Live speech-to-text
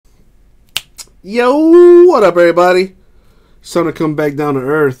Yo, what up, everybody? It's time to come back down to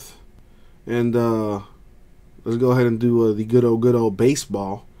earth, and let's go ahead and do the good old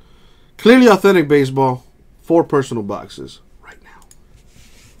baseball. Clearly authentic baseball. 4 personal boxes right now.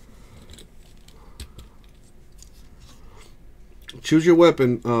 Choose your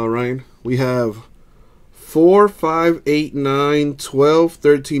weapon, Ryan. We have 4, 5, 8, 9, 12,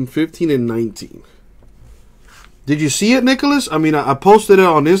 13, 15, and 19. Did you see it, Nicholas? I mean, I posted it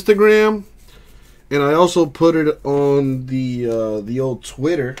on Instagram. And I also put it on the old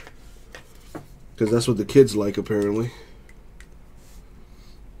Twitter, because that's what the kids like, apparently.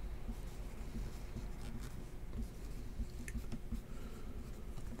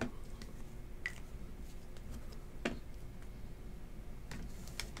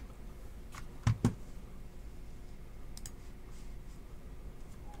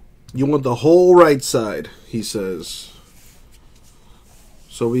 You want the whole right side, he says.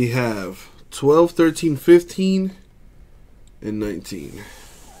 So we have 12, 13, 15, and 19.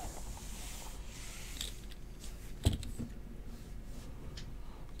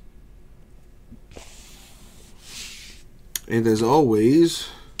 And as always,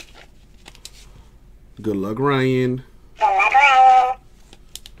 good luck, Ryan. All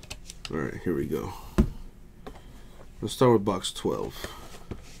right, here we go. Let's start with box 12.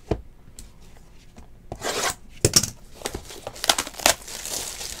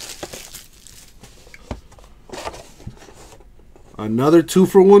 Another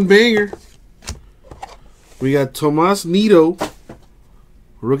 2-for-1 banger. We got Tomas Nido,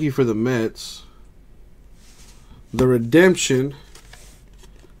 rookie for the Mets. The redemption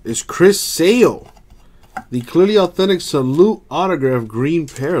is Chris Sale, the clearly authentic salute autograph green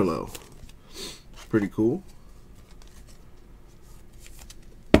parallel. Pretty cool.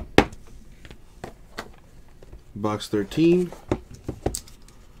 Box 13.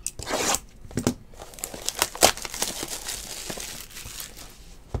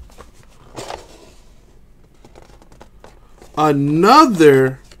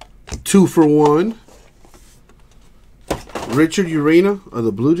 Another 2-for-1. Richard Urena of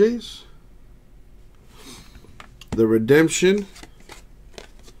the Blue Jays. The redemption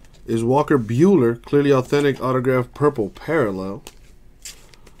is Walker Buehler, clearly authentic autograph purple parallel.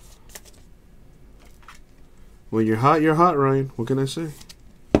 When you're hot, Ryan. What can I say?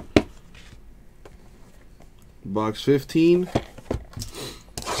 Box 15.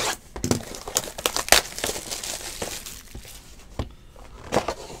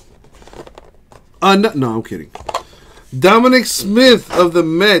 No, I'm kidding. Dominic Smith of the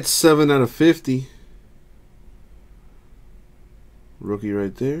Mets, 7 out of 50. Rookie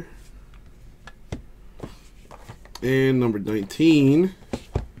right there. And number 19.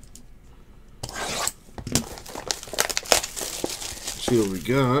 Let's see what we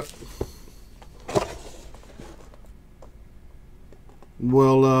got.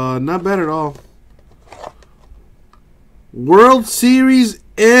 Well, not bad at all. World Series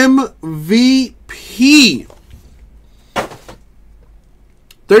MVP.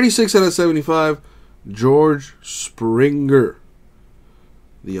 36 out of 75. George Springer.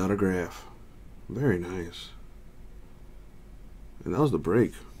 The autograph. Very nice. And that was the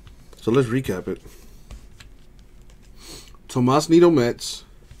break. So let's recap it. Tomas Nido Mets.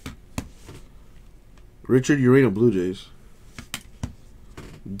 Richard Urena Blue Jays.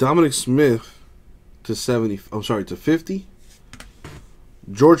 Dominic Smith to 70. I'm sorry, to 50.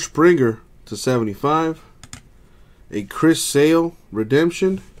 George Springer to 75. A Chris Sale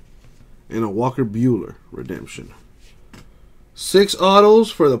redemption. And a Walker Buehler redemption. 6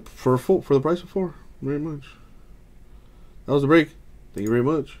 autos for the price of 4. Very much. That was the break. Thank you very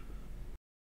much.